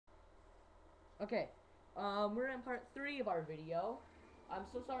Okay, we're in part 3 of our video. I'm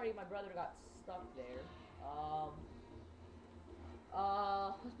so sorry my brother got stuck there.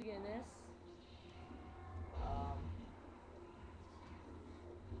 Let's begin this. Um,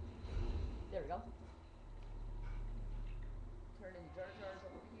 there we go. Turn in the Jar Jars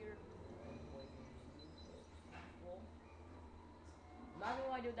over here. Roll. Not even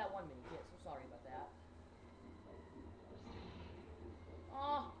why I did that one mini kit, so sorry about that.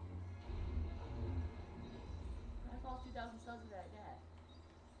 Oh! I lost 2,000 subs with that death.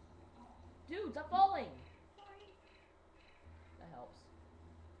 Dude, stop falling! Sorry. That helps.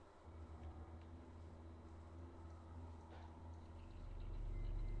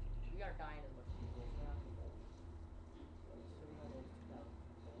 We aren't dying as much as usual, so we're not too bad. So we know those 2,000.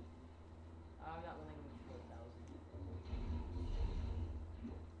 I'm not willing to lose 4,000.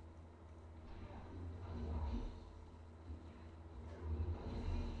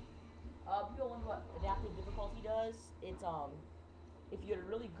 People wonder what adaptive difficulty does. It's if you're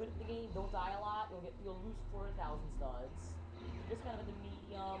really good at the game, don't die a lot, you'll lose 4,000 studs. Just kind of at the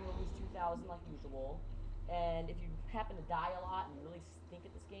medium, you'll lose 2,000 like usual. And if you happen to die a lot and really stink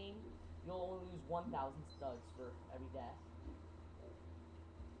at this game, you'll only lose 1,000 studs for every death.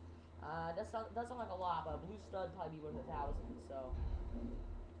 That does sound like a lot, but a blue stud probably be worth 1,000. So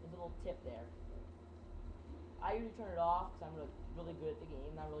there's a little tip there. I usually turn it off because I'm really good at the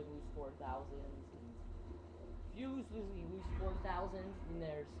game. I really lose 4,000. If you lose 4,000, then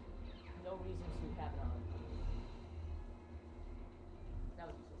there's no reason to have it on. That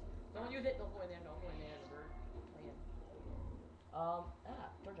was useless. Don't use it. Don't go in there. Don't go in there. The bird. Playing.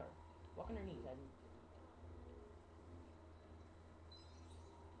 Jar Jar. Walk underneath.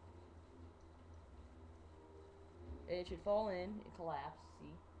 It should fall in and collapse.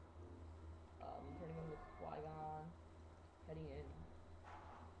 See. Turning him with Qui-Gon. Heading in.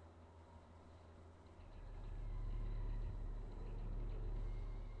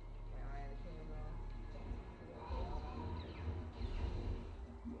 My eye on the camera.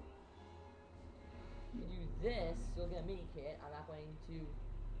 If you do this, you'll get a mini kit. I'm not going to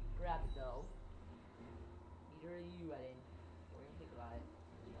grab it though. Neither are you, Eden. We're gonna think about it.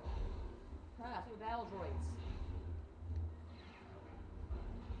 Ah, so battle droids.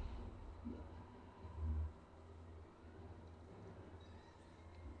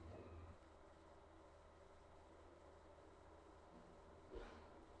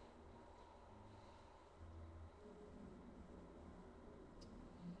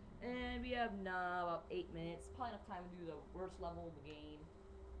 And we have now about 8 minutes. Probably enough time to do the worst level of the game.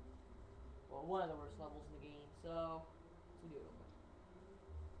 Well, one of the worst levels in the game. So, let's do it real quick.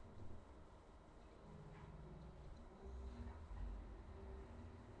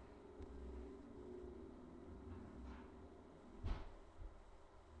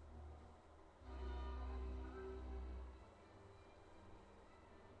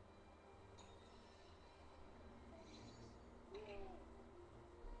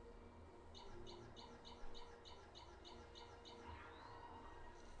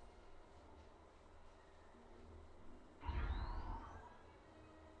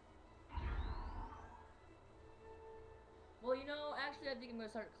 Well, actually, I think I'm going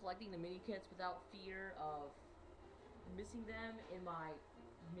to start collecting the mini kits without fear of missing them in my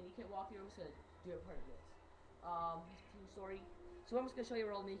mini kit walkthrough. I'm just going to do it part of this. Sorry. So I'm just going to show you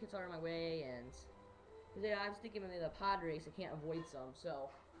where all the mini kits are on my way, and yeah, I was thinking of the pod race, I can't avoid some, so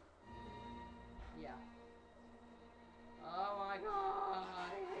yeah. Oh my god,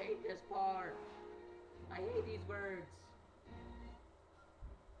 I hate this part. I hate these words.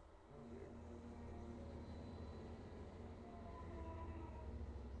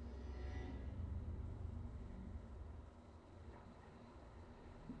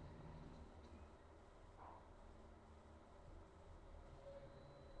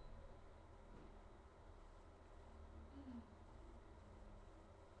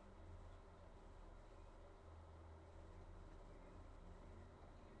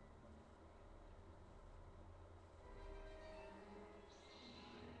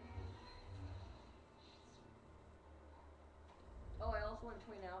 Oh, I also want to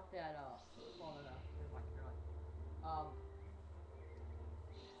point out that, well, no, never mind,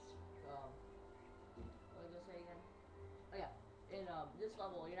 what was I say again? Oh yeah, in, this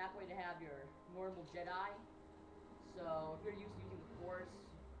level, you're not going to have your normal Jedi, so if you're used to using the Force,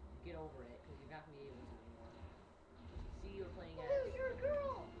 get over it, because you're not going to be able to anymore. See, you're playing as... Ooh, you're a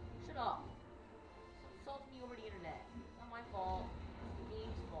girl! Shut up! Insult me over the internet. It's not my fault. It's the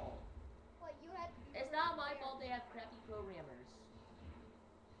game's fault. What, you had to be... It's not my fault they have crappy programmers.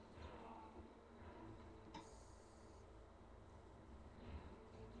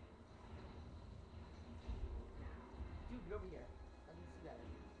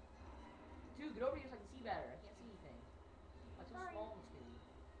 Get over here so I can see better. I can't see anything. I'm so Sorry. small on the screen.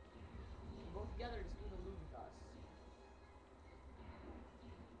 We're both together just doing the move with us.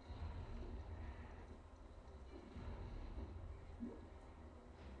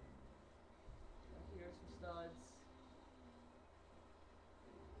 Here's some studs.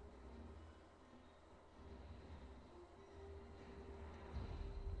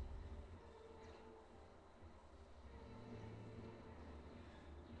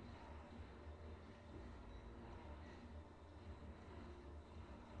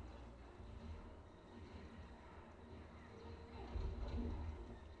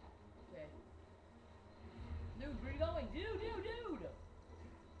 Okay. Dude, where are you going? Dude!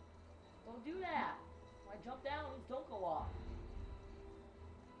 Don't do that! When I jump down, these don't go off.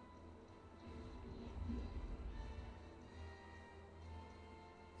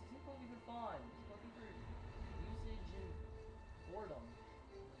 This isn't supposed to be for fun. It's supposed to be for usage and boredom.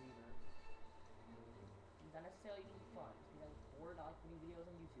 Either. Not necessarily even fun. It's because I'm bored, I like making videos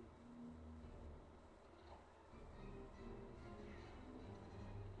on YouTube.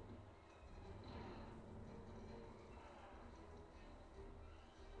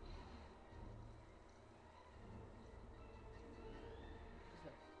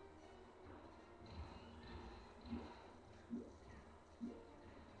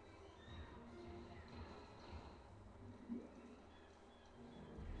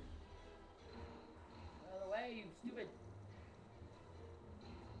 Out of the way, you stupid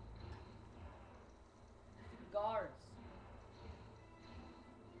guards.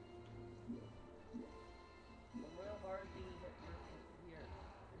 The royal guard thingies that are here.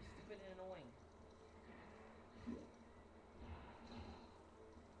 They're stupid and annoying.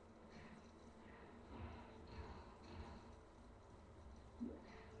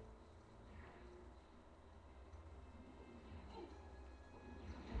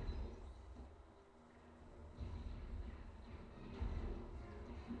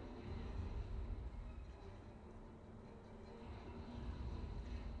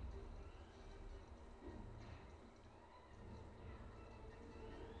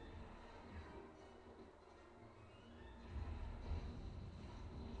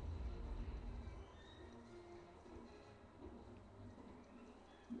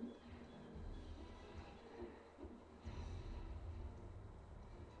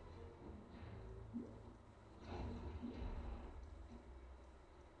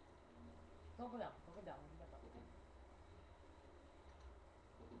 Don't go down. Don't go down. Don't go down.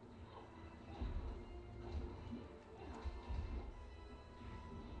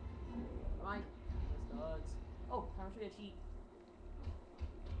 Alright. Studs. Oh, time to show you a cheat.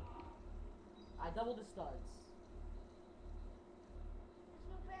 I doubled the studs. It's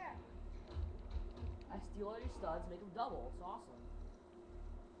no fair. I steal all your studs, make them double. It's awesome.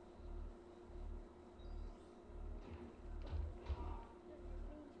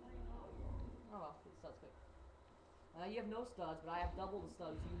 Oh well, get studs quick. You have no studs, but I have double the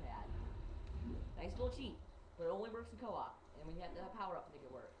studs you had. Nice little cheat, but it only works in co-op, and we have to have power up to make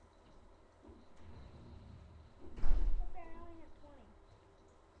it work. It's no fair. I only have 20.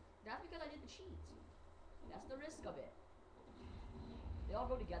 That's because I did the cheat. That's the risk of it. They all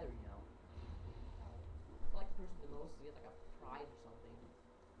go together, you know. It's like the person with the most, so you get like a prize or something.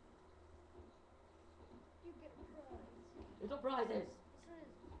 You get a prize. There's no prizes! This is.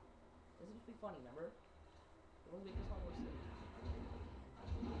 This is supposed to be funny, remember? It wasn't make this one more silly.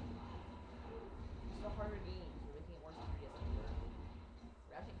 This is a harder game, so we're making it worse than PS Network.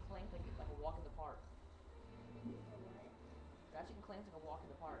 Ratchet and Clank like a walk in the park. Ratchet and Clank's like a walk in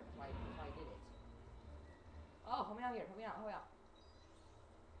the park. That's why I did it. Oh, help me out here. Help me out. Help me out.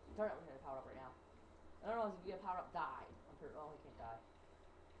 Darn it, we're gonna power up right now. I don't know if you get power up, die. Oh, he can't die.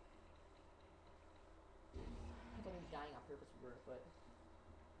 I thought he was dying on purpose for it, but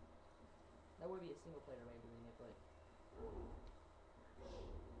that would be a single player way of doing it, but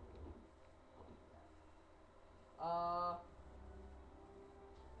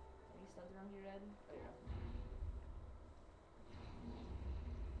any studs around here, Ed? Oh, yeah.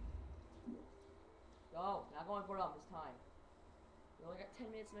 No, not going for them this time. We only got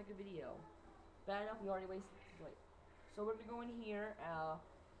 10 minutes to make a video. Bad enough, we already wasted. Wait. So we're gonna go in here, and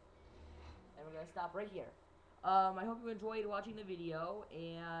we're gonna stop right here. I hope you enjoyed watching the video,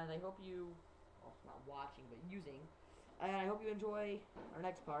 and I hope you, well, not watching, but using, and I hope you enjoy our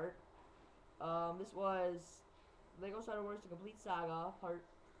next part. This was Lego Star Wars: The Complete Saga, Part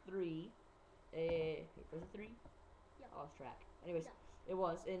 3. Was it 3? Yeah. I lost track. Anyways, Yeah. it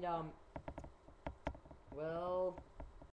was, and well,